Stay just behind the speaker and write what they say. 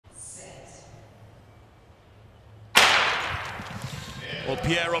Well,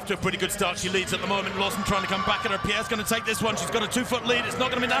 Pierre off to a pretty good start. She leads at the moment. Lawson trying to come back at her. Pierre's going to take this one. She's got a 2-foot lead. It's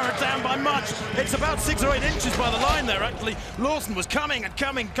not going to be narrowed down by much. It's about 6 or 8 inches by the line there, actually. Lawson was coming and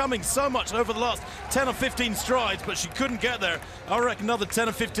coming so much over the last 10 or 15 strides, but she couldn't get there. I reckon another 10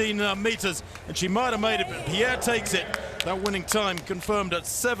 or 15 meters, and she might have made it, but Pierre takes it. That winning time confirmed at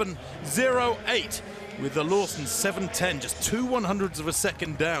 7:08. With the Lawson 7:10, just 2/100ths of a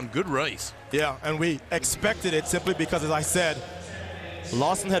second down. Good race. Yeah, and we expected it simply because, as I said,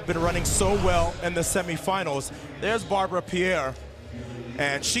 Lawson had been running so well in the semifinals. There's Barbara Pierre,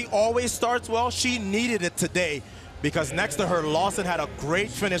 and she always starts well. She needed it today because next to her, Lawson had a great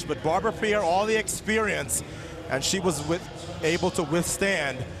finish, but Barbara Pierre, all the experience, and she was able to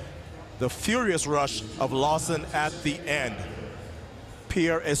withstand the furious rush of Lawson at the end.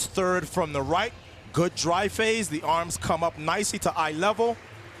 Pierre is third from the right. Good dry phase. The arms come up nicely to eye level.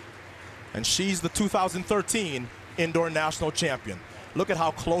 And she's the 2013 indoor national champion. Look at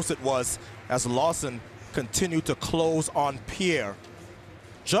how close it was as Lawson continued to close on Pierre.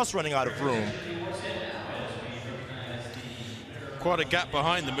 Just running out of room. Quite a gap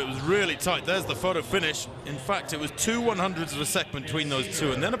behind them. It was really tight. There's the photo finish. In fact, it was 2/100ths of a second between those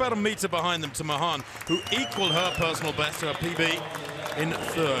two. And then about a meter behind them to Mahan, who equaled her personal best, her PB, in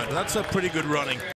third. That's a pretty good running.